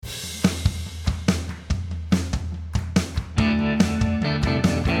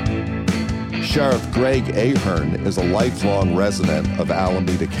Sheriff Greg Ahern is a lifelong resident of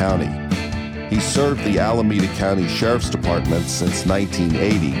Alameda County. He served the Alameda County Sheriff's Department since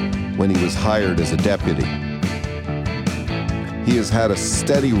 1980, when he was hired as a deputy. He has had a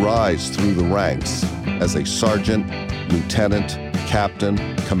steady rise through the ranks as a sergeant, lieutenant, captain,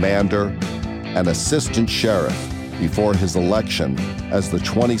 commander, and assistant sheriff before his election as the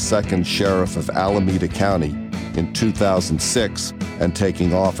 22nd Sheriff of Alameda County in 2006 and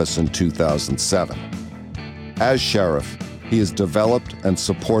taking office in 2007. As sheriff, he has developed and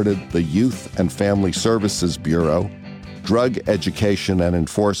supported the Youth and Family Services Bureau, Drug Education and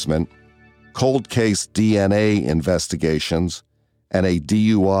Enforcement, cold case DNA investigations, and a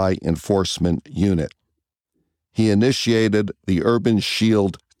DUI enforcement unit. He initiated the Urban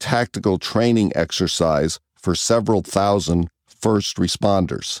Shield tactical training exercise for several thousand first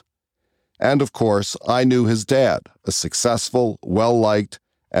responders. And of course, I knew his dad, a successful, well-liked,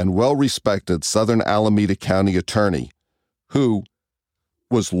 and well-respected Southern Alameda County attorney who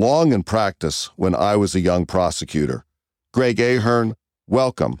was long in practice when I was a young prosecutor. Greg Ahern,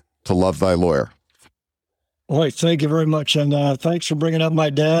 welcome to Love Thy Lawyer. Well, thank you very much. And thanks for bringing up my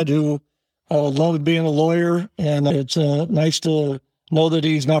dad, who loved being a lawyer. And it's nice to know that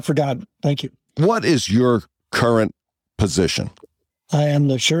he's not forgotten. Thank you. What is your current position? I am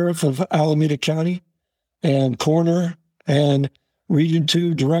the sheriff of Alameda County and coroner and Region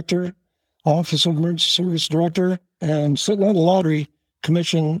 2 director, Office of Emergency Service director, and sit on the Lottery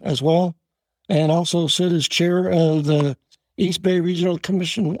Commission as well. And also sit as chair of the East Bay Regional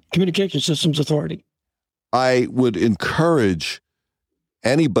Commission Communication Systems Authority. I would encourage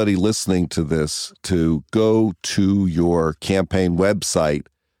anybody listening to this to go to your campaign website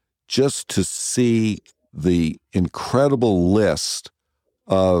just to see the incredible list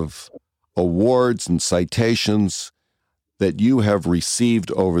of awards and citations that you have received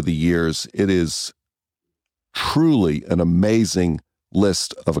over the years. It is truly an amazing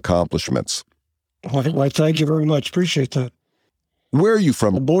list of accomplishments. Well, thank you very much. Appreciate that. Where are you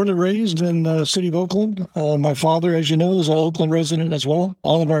from? Born and raised in the city of Oakland. My father, as you know, is an Oakland resident as well.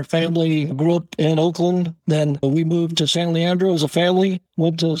 All of our family grew up in Oakland. Then we moved to San Leandro as a family,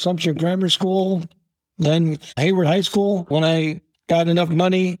 went to Assumption Grammar School, then Hayward High School. When I got enough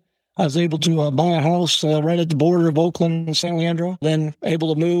money, I was able to buy a house right at the border of Oakland and San Leandro. Then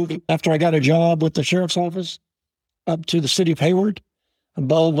able to move, after I got a job with the sheriff's office, up to the city of Hayward,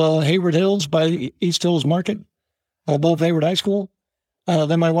 above Hayward Hills by East Hills Market, above Hayward High School.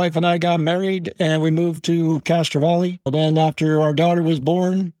 Then my wife and I got married, and we moved to Castro Valley. Then after our daughter was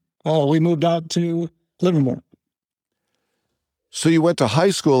born, we moved out to Livermore. So you went to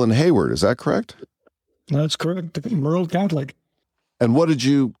high school in Hayward, is that correct? That's correct. Moreau Catholic. And what did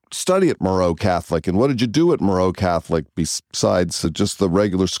you study at Moreau Catholic? And what did you do at Moreau Catholic besides just the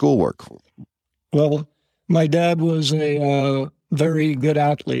regular schoolwork? Well, my dad was a very good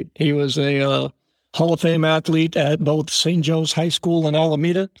athlete. He was a Hall of Fame athlete at both St. Joe's High School in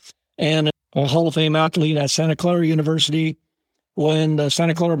Alameda and a Hall of Fame athlete at Santa Clara University when the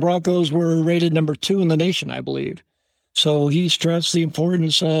Santa Clara Broncos were rated number 2 in the nation, I believe. So he stressed the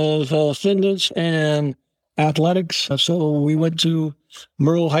importance of fitness and athletics. So we went to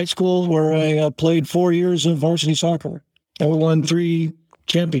Moreau High School, where I played 4 years of varsity soccer, and we won 3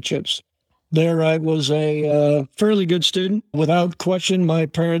 championships. There I was a fairly good student. Without question, my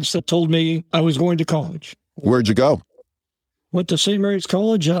parents told me I was going to college. Where'd you go? Went to St. Mary's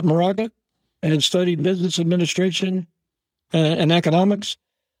College at Moraga and studied business administration and economics.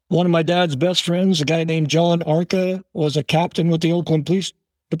 One of my dad's best friends, a guy named John Arca, was a captain with the Oakland Police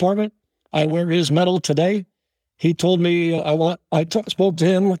Department. I wear his medal today. He told me, spoke to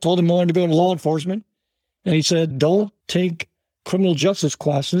him, told him I wanted to go into law enforcement. And he said, don't take criminal justice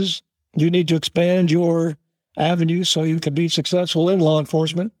classes. You need to expand your avenue so you can be successful in law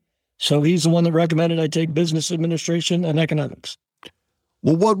enforcement. So he's the one that recommended I take business administration and economics.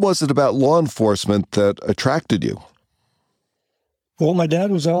 Well, what was it about law enforcement that attracted you? Well, my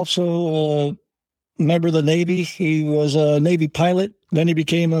dad was also a member of the Navy. He was a Navy pilot. Then he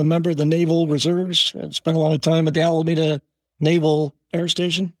became a member of the Naval Reserves and spent a lot of time at the Alameda Naval Air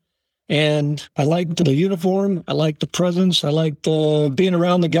Station. And I liked the uniform. I liked the presence. I liked being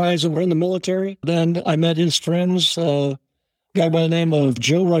around the guys that were in the military. Then I met his friends, a guy by the name of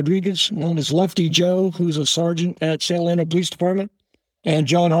Joe Rodriguez, known as Lefty Joe, who's a sergeant at San Leandro Police Department, and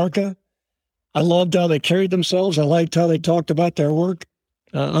John Arca. I loved how they carried themselves. I liked how they talked about their work.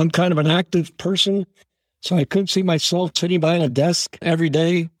 I'm kind of an active person, so I couldn't see myself sitting behind a desk every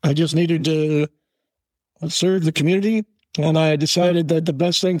day. I just needed to serve the community. And I decided that the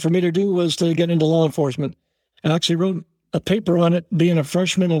best thing for me to do was to get into law enforcement. I actually wrote a paper on it being a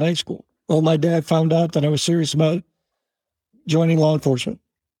freshman in high school. Well, my dad found out that I was serious about joining law enforcement.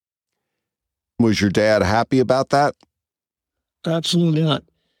 Was your dad happy about that? Absolutely not.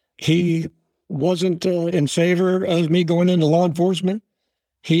 He wasn't in favor of me going into law enforcement.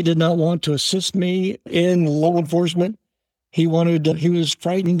 He did not want to assist me in law enforcement. He was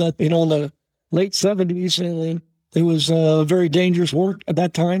frightened that, in the late 70s, it was very dangerous work at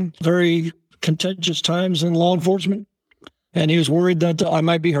that time, very contentious times in law enforcement. And he was worried that I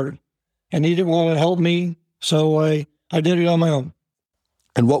might be hurt. And he didn't want to help me, so I did it on my own.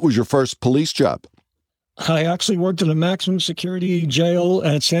 And what was your first police job? I actually worked in a maximum security jail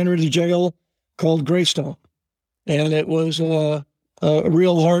at San Rita Jail called Greystone. And it was a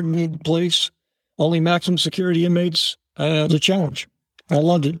real hard place. Only maximum security inmates. The challenge. I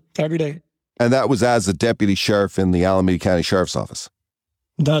loved it every day. And that was as a deputy sheriff in the Alameda County Sheriff's Office?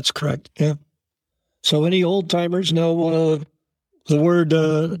 That's correct, yeah. So any old-timers know the word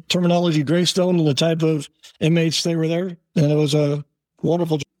terminology Greystone and the type of inmates they were there. And it was a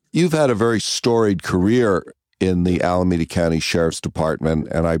wonderful job. You've had a very storied career in the Alameda County Sheriff's Department,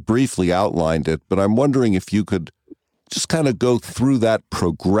 and I briefly outlined it, but I'm wondering if you could just kind of go through that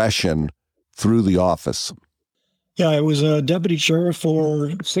progression through the office. Yeah, I was a deputy sheriff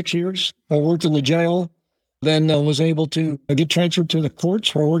for 6 years. I worked in the jail, then was able to get transferred to the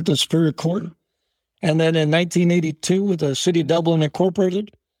courts, where I worked at Superior Court. And then in 1982 with the City of Dublin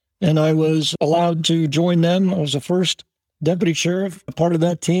Incorporated, and I was allowed to join them. I was the first deputy sheriff, a part of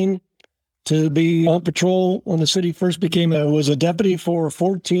that team, to be on patrol when the city first became. I was a deputy for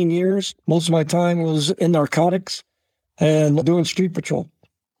 14 years. Most of my time was in narcotics and doing street patrol.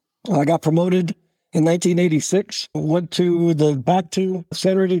 I got promoted in 1986, went back to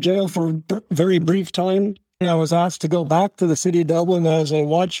San Rita Jail for a very brief time. I was asked to go back to the City of Dublin as a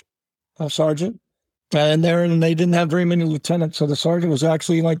watch sergeant. And they didn't have very many lieutenants, so the sergeant was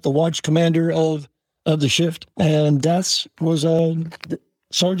actually like the watch commander of the shift. And Des was a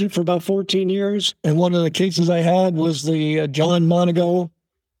sergeant for about 14 years. And one of the cases I had was the John Monago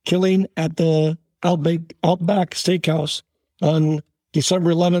killing at the Outback Steakhouse on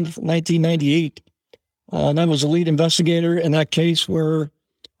December 11th, 1998. And I was the lead investigator in that case, where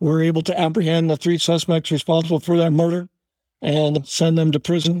we were able to apprehend the 3 suspects responsible for that murder and send them to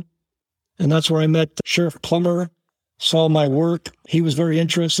prison. And that's where I met Sheriff Plummer, saw my work. He was very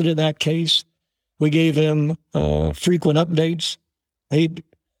interested in that case. We gave him frequent updates. He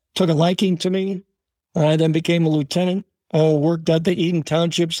took a liking to me. I then became a lieutenant. Worked at the Eden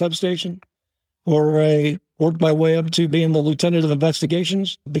Township substation, where I worked my way up to being the lieutenant of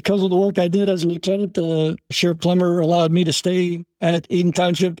investigations. Because of the work I did as a lieutenant, Sheriff Plummer allowed me to stay at Eden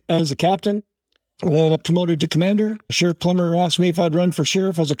Township as a captain. When I promoted to commander, Sheriff Plummer asked me if I'd run for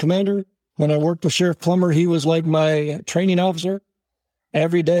sheriff as a commander. When I worked with Sheriff Plummer, he was like my training officer.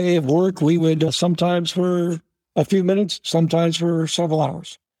 Every day of work, we would sometimes for a few minutes, sometimes for several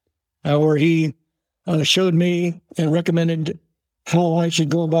hours, where he showed me and recommended how I should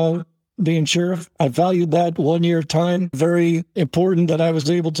go about being sheriff. I valued that 1 year time. Very important that I was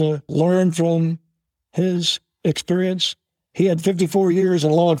able to learn from his experience. He had 54 years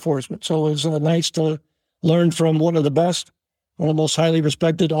in law enforcement, so it was nice to learn from one of the best, one of the most highly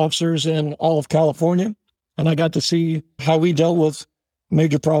respected officers in all of California. And I got to see how we dealt with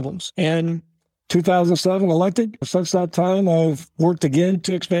major problems. And 2007 elected. Since that time, I've worked again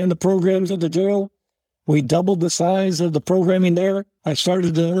to expand the programs at the jail. We doubled the size of the programming there. I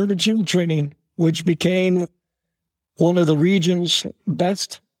started the Urban Shield training, which became one of the region's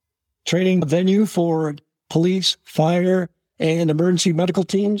best training venue for police, fire, and emergency medical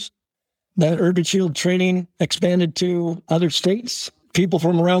teams. That Urban Shield training expanded to other states. People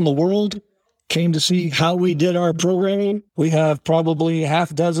from around the world came to see how we did our programming. We have probably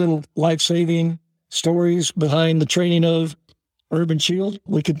half dozen life-saving stories behind the training of Urban Shield.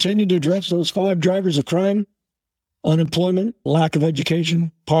 We continue to address those 5 drivers of crime: unemployment, lack of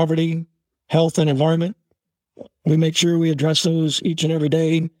education, poverty, health, and environment. We make sure we address those each and every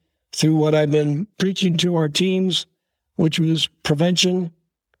day through what I've been preaching to our teams, which was prevention,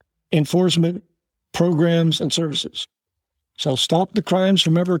 enforcement, programs, and services. So stop the crimes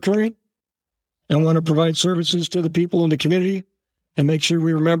from ever occurring, and want to provide services to the people in the community, and make sure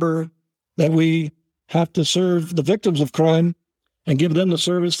we remember that we have to serve the victims of crime and give them the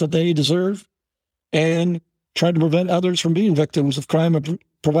service that they deserve, and try to prevent others from being victims of crime and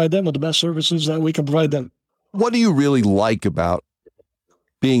provide them with the best services that we can provide them. What do you really like about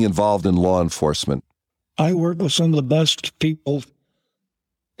being involved in law enforcement? I work with some of the best people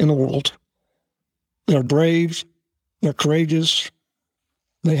in the world. They're brave, they're courageous,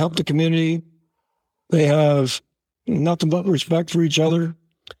 they help the community, they have nothing but respect for each other,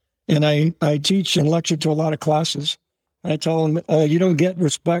 And I teach and lecture to a lot of classes. I tell them, you don't get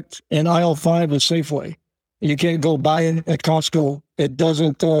respect in aisle 5 of Safeway. You can't go buy it at Costco. It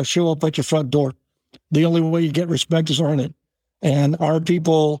doesn't show up at your front door. The only way you get respect is earn it. And our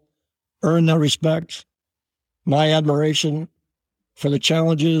people earn that respect, my admiration for the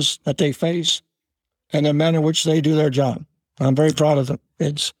challenges that they face and the manner in which they do their job. I'm very proud of them.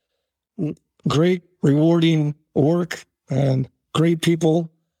 It's great, rewarding work and great people,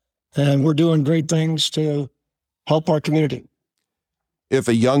 and we're doing great things to help our community. If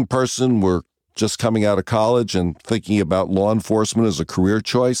a young person were just coming out of college and thinking about law enforcement as a career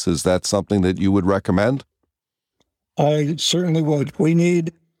choice, is that something that you would recommend? I certainly would. We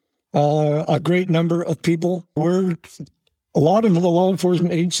need a great number of people. A lot of the law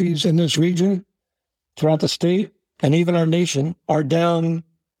enforcement agencies in this region, throughout the state, and even our nation, are down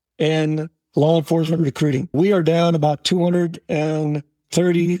in law enforcement recruiting. We are down about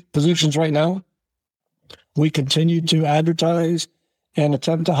 230 positions right now. We continue to advertise and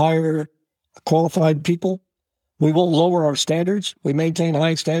attempt to hire qualified people. We won't lower our standards. We maintain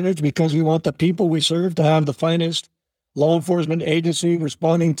high standards because we want the people we serve to have the finest law enforcement agency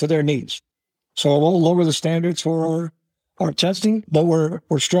responding to their needs. So I won't lower the standards for our testing, but we're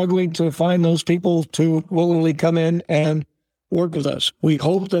struggling to find those people to willingly come in and work with us. We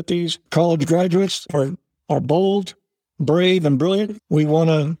hope that these college graduates are bold, brave, and brilliant. We want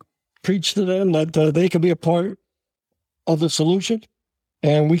to preach to them that they can be a part of the solution,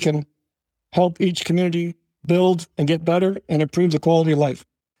 and we can help each community build and get better and improve the quality of life.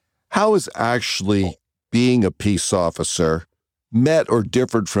 How is actually being a peace officer met or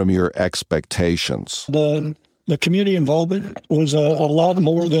differed from your expectations? The community involvement was a lot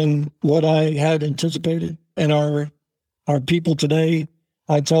more than what I had anticipated. And our people today,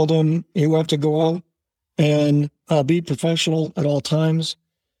 I tell them you have to go out and be professional at all times.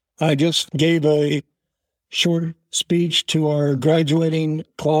 I just gave a short speech to our graduating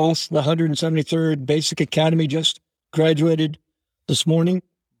class. The 173rd Basic Academy just graduated this morning.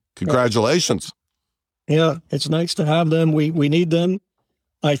 Congratulations. Yeah, it's nice to have them. We need them.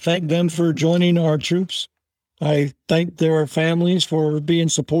 I thank them for joining our troops. I thank their families for being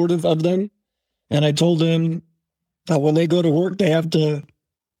supportive of them. And I told them that when they go to work, they have to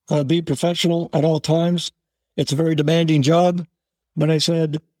be professional at all times. It's a very demanding job. But I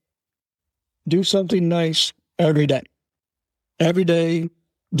said, do something nice every day. Every day,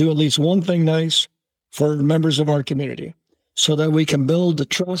 do at least one thing nice for members of our community so that we can build the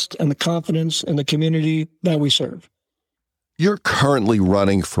trust and the confidence in the community that we serve. You're currently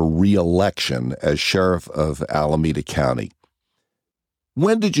running for re-election as sheriff of Alameda County.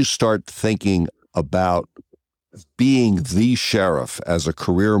 When did you start thinking about being the sheriff as a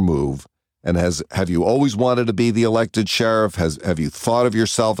career move? And have you always wanted to be the elected sheriff? Have you thought of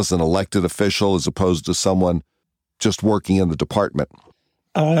yourself as an elected official as opposed to someone just working in the department?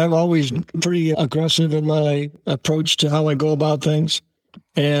 I'm always pretty aggressive in my approach to how I go about things.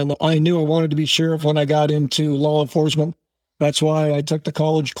 And I knew I wanted to be sheriff when I got into law enforcement. That's why I took the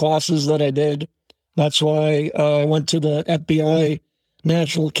college classes that I did. That's why I went to the FBI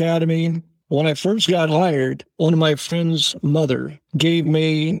National Academy. When I first got hired, one of my friend's mother gave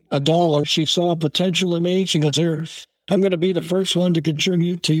me $1. She saw potential in me. She goes, "Here, I'm going to be the first one to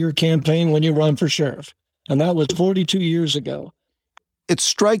contribute to your campaign when you run for sheriff." And that was 42 years ago. It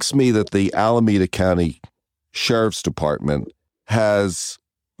strikes me that the Alameda County Sheriff's Department has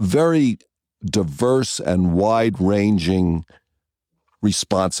very diverse and wide-ranging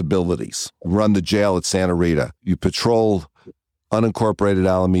responsibilities. You run the jail at Santa Rita. You patrol unincorporated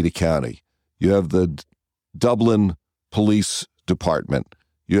Alameda County. You have the Dublin Police Department.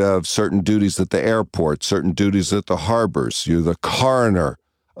 You have certain duties at the airport, certain duties at the harbors. You're the coroner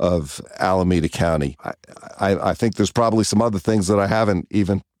of Alameda County. I think there's probably some other things that I haven't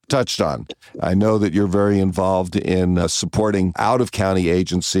even touched on. I know that you're very involved in supporting out-of-county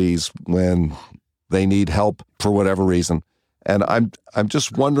agencies when they need help for whatever reason. And I'm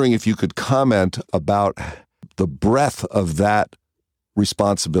just wondering if you could comment about the breadth of that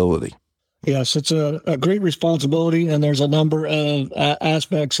responsibility. Yes, it's a great responsibility, and there's a number of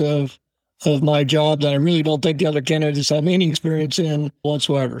aspects of my job that I really don't think the other candidates have any experience in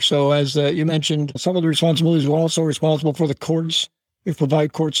whatsoever. So as you mentioned, some of the responsibilities, we're also responsible for the courts. We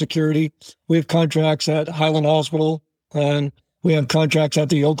provide court security. We have contracts at Highland Hospital, and we have contracts at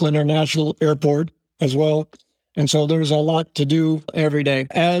the Oakland International Airport as well. And so there's a lot to do every day.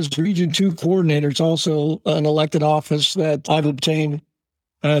 As Region 2 coordinator, it's also an elected office that I've obtained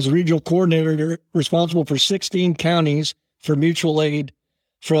as regional coordinator, responsible for 16 counties for mutual aid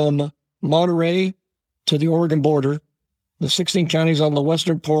from Monterey to the Oregon border. the 16 counties on the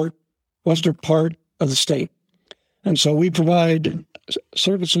western part of the state. And so we provide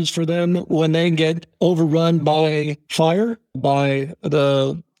services for them when they get overrun by fire, by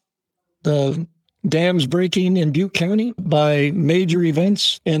the dams breaking in Butte County, by major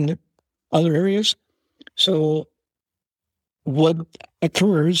events in other areas. So what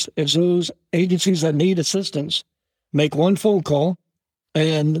occurs is those agencies that need assistance make one phone call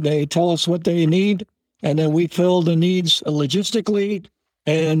and they tell us what they need. And then we fill the needs logistically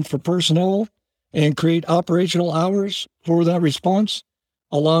and for personnel and create operational hours for that response,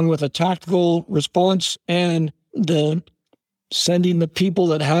 along with a tactical response and the sending the people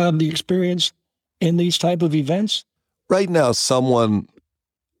that have the experience in these type of events. Right now, someone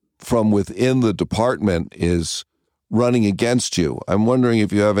from within the department is running against you. I'm wondering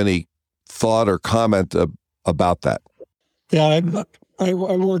if you have any thought or comment about that. Yeah, I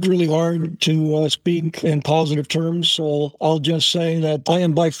worked really hard to speak in positive terms, so I'll just say that I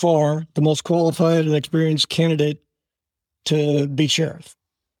am by far the most qualified and experienced candidate to be sheriff.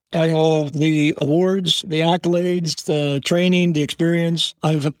 I have the awards, the accolades, the training, the experience.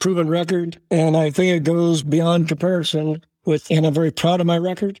 I have a proven record, and I think it goes beyond comparison and I'm very proud of my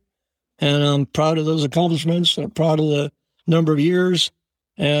record, and I'm proud of those accomplishments, and I'm proud of the number of years,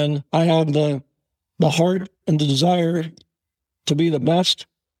 and I have the heart and the desire to be the best,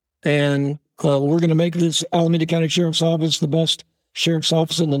 and we're going to make this Alameda County Sheriff's Office the best sheriff's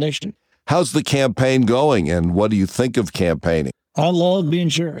office in the nation. How's the campaign going, and what do you think of campaigning? I love being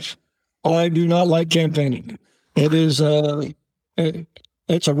sheriff. I do not like campaigning. It is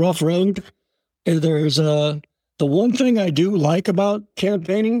it's a rough road. There's the one thing I do like about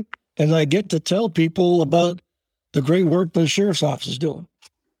campaigning is I get to tell people about the great work the sheriff's office is doing.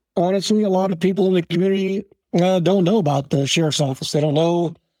 Honestly, a lot of people in the community don't know about the sheriff's office. They don't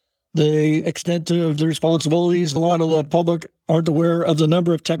know the extent of the responsibilities. A lot of the public aren't aware of the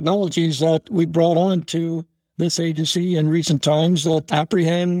number of technologies that we brought on to this agency in recent times that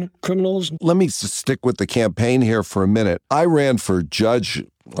apprehend criminals. Let me stick with the campaign here for a minute. I ran for judge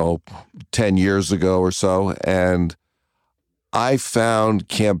 10 years ago or so, and I found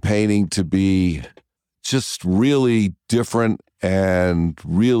campaigning to be just really different and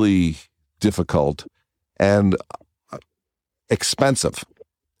really difficult and expensive.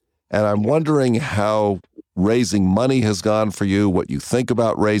 And I'm wondering how raising money has gone for you, what you think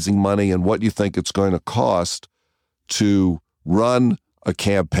about raising money, and what you think it's going to cost to run a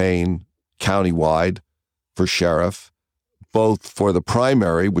campaign countywide for sheriff, both for the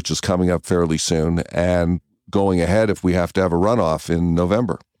primary, which is coming up fairly soon, and going ahead if we have to have a runoff in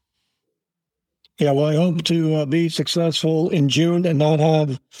November. Yeah, well, I hope to be successful in June and not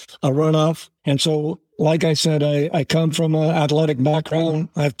have a runoff. And so, like I said, I come from an athletic background.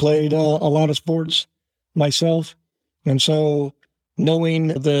 I've played a lot of sports myself. And so knowing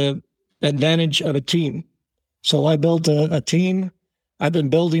the advantage of a team. So I built a team. I've been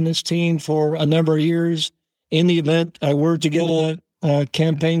building this team for a number of years. In the event I were to get a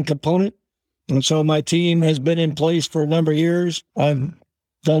campaign component. And so my team has been in place for a number of years. I've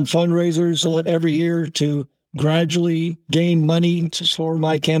done fundraisers every year to gradually gain money for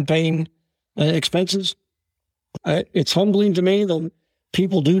my campaign expenses. It's humbling to me that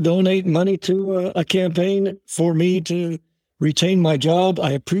people do donate money to a campaign for me to retain my job.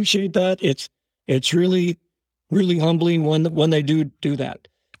 I appreciate that. It's really, really humbling when they do that.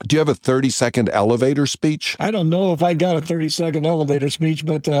 Do you have a 30-second elevator speech? I don't know if I got a 30-second elevator speech,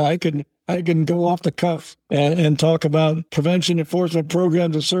 but I can go off the cuff and talk about prevention enforcement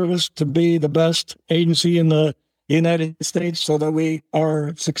programs of service to be the best agency in the United States so that we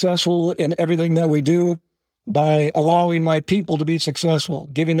are successful in everything that we do by allowing my people to be successful,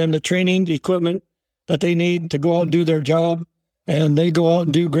 giving them the training, the equipment that they need to go out and do their job. And they go out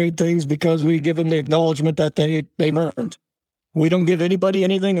and do great things because we give them the acknowledgement that they've earned. We don't give anybody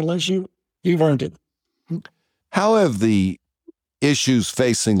anything unless you've earned it. How have the issues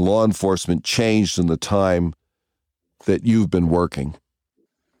facing law enforcement changed in the time that you've been working?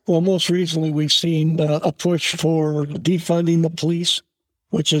 Well, most recently, we've seen a push for defunding the police,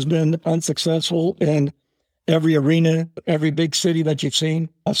 which has been unsuccessful in every arena, every big city that you've seen.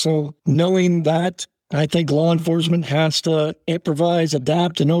 So knowing that, I think law enforcement has to improvise,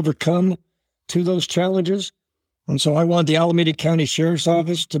 adapt, and overcome to those challenges. And so I want the Alameda County Sheriff's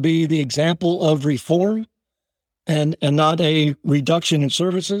Office to be the example of reform and not a reduction in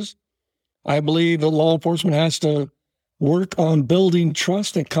services. I believe that law enforcement has to work on building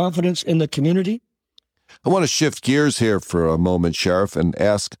trust and confidence in the community. I want to shift gears here for a moment, Sheriff, and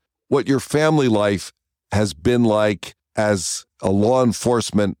ask what your family life has been like as a law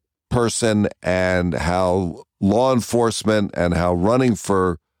enforcement person and how law enforcement and how running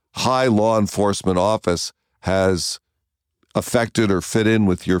for high law enforcement office has affected or fit in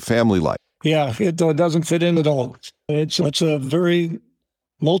with your family life. Yeah, it doesn't fit in at all. It's a very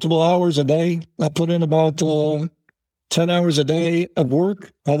multiple hours a day. I put in about 10 hours a day of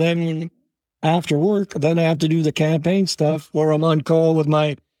work. And then after work, then I have to do the campaign stuff where I'm on call with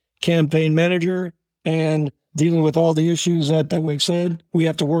my campaign manager and dealing with all the issues that we've said. We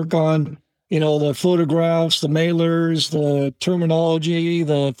have to work on, the photographs, the mailers, the terminology,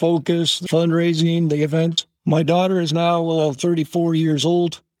 the focus, the fundraising, the event. My daughter is now 34 years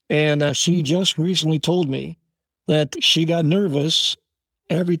old, and she just recently told me that she got nervous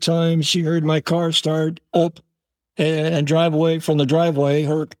every time she heard my car start up and drive away from the driveway.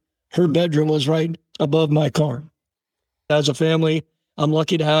 Her bedroom was right above my car. As a family, I'm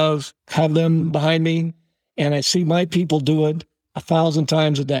lucky to have them behind me, and I see my people do it 1,000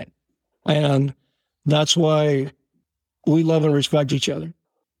 times a day. And that's why we love and respect each other.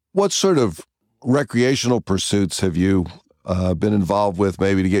 What sort of recreational pursuits have you been involved with,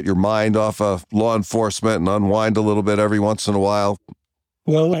 maybe to get your mind off of law enforcement and unwind a little bit every once in a while?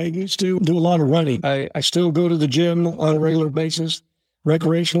 Well, I used to do a lot of running. I still go to the gym on a regular basis.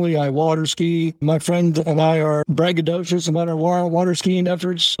 Recreationally, I water ski. My friend and I are braggadocious about our water skiing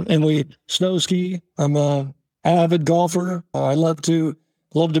efforts, and we snow ski. I'm an avid golfer. I love to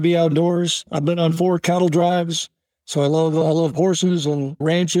be outdoors. I've been on 4 cattle drives, so I love horses and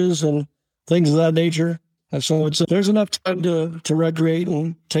ranches and things of that nature. And so there's enough time to recreate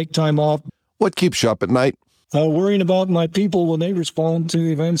and take time off. What keeps you up at night? Worrying about my people when they respond to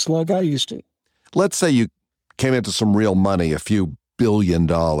events like I used to. Let's say you came into some real money, a few $1 billion.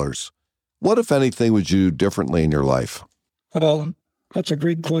 What, if anything, would you do differently in your life? Well, that's a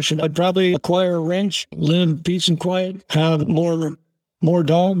great question. I'd probably acquire a ranch, live in peace and quiet, have more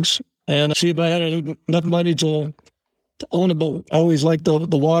dogs, and see if I had enough money to own a boat. I always liked the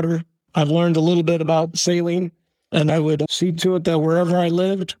water. I've learned a little bit about sailing, and I would see to it that wherever I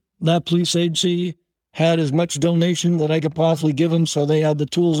lived, that police agency had as much donation that I could possibly give them so they had the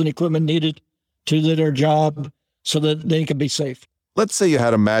tools and equipment needed to do their job so that they could be safe. Let's say you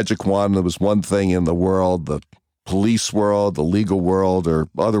had a magic wand. There was one thing in the world, the police world, the legal world, or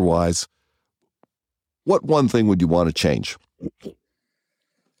otherwise. What one thing would you want to change?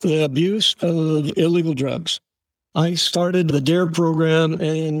 The abuse of illegal drugs. I started the DARE program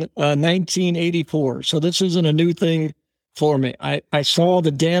in 1984, so this isn't a new thing for me. I saw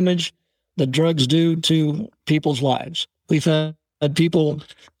the damage that drugs do to people's lives. We've had people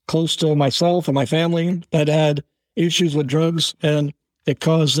close to myself and my family that had issues with drugs, and it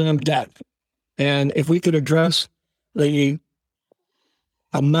caused them death. And if we could address the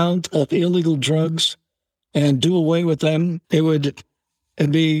amount of illegal drugs and do away with them, it'd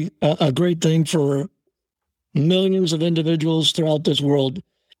be a great thing for millions of individuals throughout this world.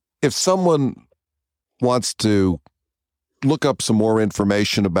 If someone wants to look up some more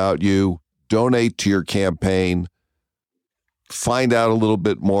information about you, donate to your campaign, find out a little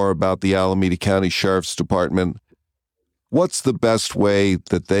bit more about the Alameda County Sheriff's Department, what's the best way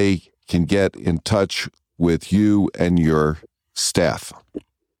that they can get in touch with you and your staff?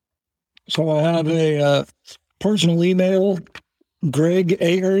 So I have a personal email, Greg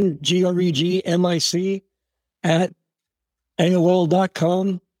Ahern, GREGMIC, at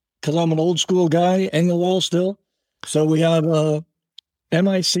AOL.com, because I'm an old school guy, AOL still. So we have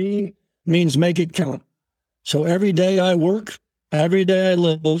MIC means make it count. So every day I work, every day I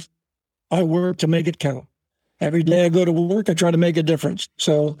live, I work to make it count. Every day I go to work, I try to make a difference.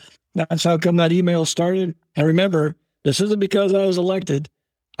 So that's how come that email started. And remember, this isn't because I was elected.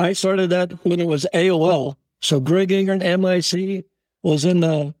 I started that when it was AOL. So Greg Ahern, MIC, was in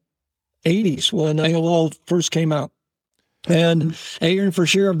the 80s when AOL first came out. And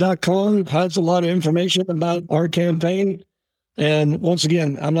AhernForSheriff.com has a lot of information about our campaign. And once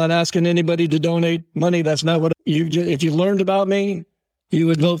again, I'm not asking anybody to donate money. That's not what if you learned about me, you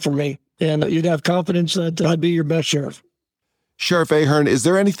would vote for me. And you'd have confidence that I'd be your best sheriff. Sheriff Ahern, is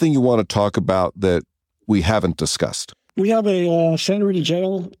there anything you want to talk about that we haven't discussed? We have a Santa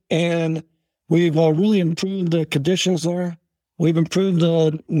jail, and we've really improved the conditions there. We've improved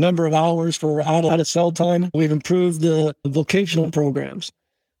the number of hours for out of cell time. We've improved the vocational programs.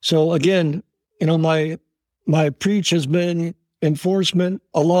 So again, my preach has been enforcement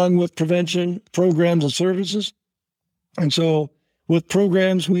along with prevention programs and services. And so with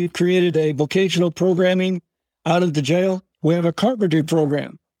programs, we've created a vocational programming out of the jail. We have a carpentry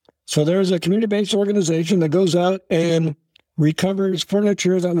program. So there's a community-based organization that goes out and recovers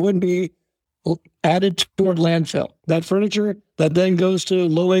furniture that wouldn't be added toward landfill. That furniture that then goes to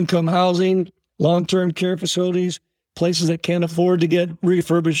low-income housing, long-term care facilities, places that can't afford to get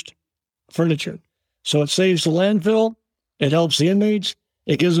refurbished furniture. So it saves the landfill, it helps the inmates,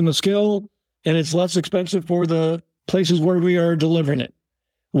 it gives them a skill, and it's less expensive for the places where we are delivering it.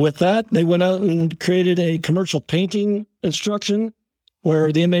 With that, they went out and created a commercial painting instruction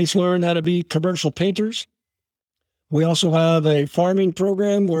where the inmates learn how to be commercial painters. We also have a farming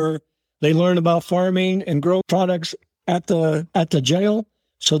program where they learn about farming and grow products at the jail.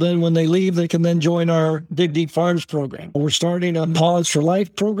 So then when they leave, they can then join our Dig Deep Farms program. We're starting a Paws for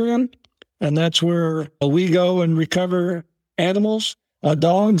Life program, and that's where we go and recover animals,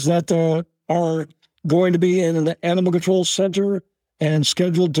 dogs that are going to be in the animal control center and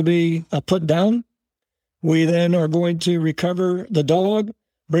scheduled to be put down. We then are going to recover the dog,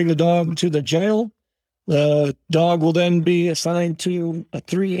 bring the dog to the jail. The dog will then be assigned to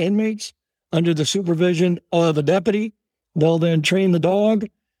 3 inmates under the supervision of a deputy. They'll then train the dog,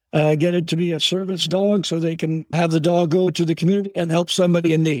 get it to be a service dog so they can have the dog go to the community and help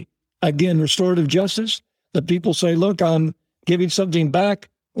somebody in need. Again, restorative justice. The people say, look, I'm giving something back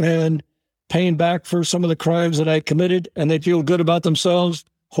and paying back for some of the crimes that I committed, and they feel good about themselves.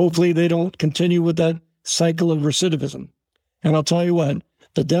 Hopefully they don't continue with that cycle of recidivism. And I'll tell you what,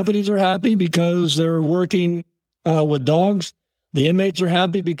 the deputies are happy because they're working with dogs. The inmates are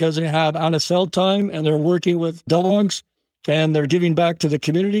happy because they have out-of-cell time and they're working with dogs and they're giving back to the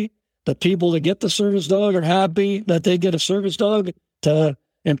community. The people that get the service dog are happy that they get a service dog to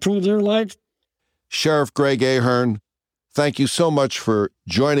improve their life. Sheriff Greg Ahern, thank you so much for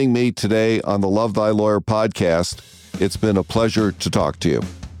joining me today on the Love Thy Lawyer podcast. It's been a pleasure to talk to you.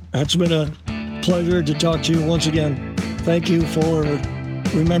 It's been a pleasure to talk to you once again. Thank you for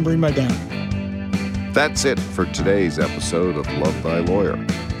remembering my dad. That's it for today's episode of Love Thy Lawyer.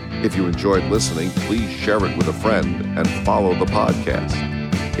 If you enjoyed listening, please share it with a friend and follow the podcast.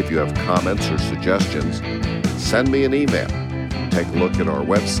 If you have comments or suggestions, send me an email. Take a look at our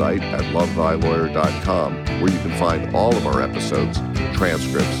website at lovethylawyer.com, where you can find all of our episodes,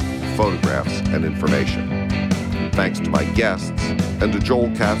 transcripts, photographs, and information. Thanks to my guests, and to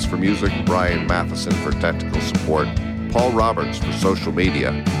Joel Katz for music, Brian Matheson for technical support, Paul Roberts for social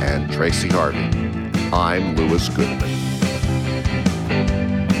media, and Tracy Harvey. I'm Louis Goodman.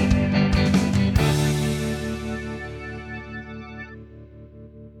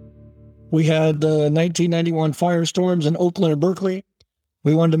 We had the 1991 firestorms in Oakland and Berkeley.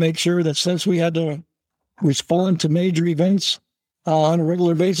 We wanted to make sure that since we had to respond to major events on a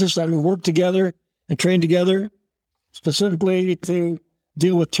regular basis, that we work together and train together, specifically to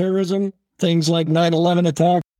deal with terrorism, things like 9/11 attacks.